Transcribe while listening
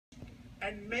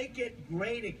and make it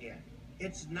great again.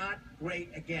 It's not great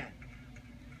again.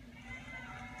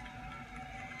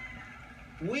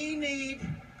 We need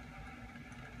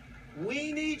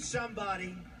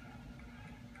somebody.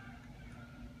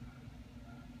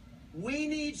 We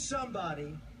need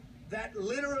somebody that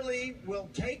literally will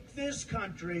take this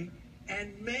country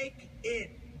and make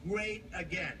it great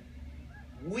again.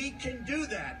 We can do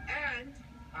that. And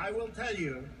I will tell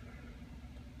you,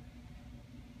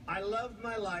 I love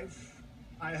my life.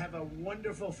 I have a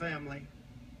wonderful family.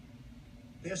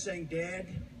 They're saying, Dad,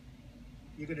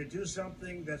 you're going to do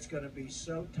something that's going to be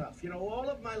so tough. You know, all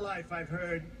of my life I've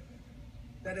heard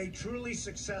that a truly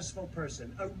successful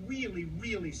person, a really,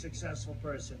 really successful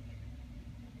person,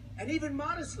 and even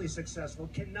modestly successful,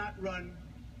 cannot run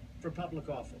for public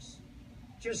office.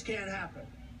 Just can't happen.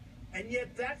 And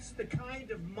yet that's the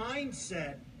kind of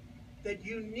mindset that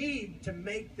you need to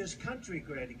make this country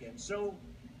great again. So,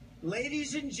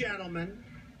 ladies and gentlemen,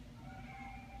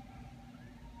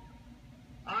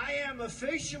 I am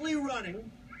officially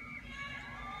running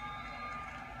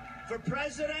for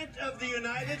President of the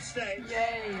United States.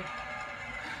 Yay.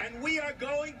 And we are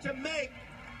going to make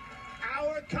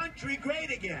our country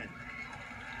great again.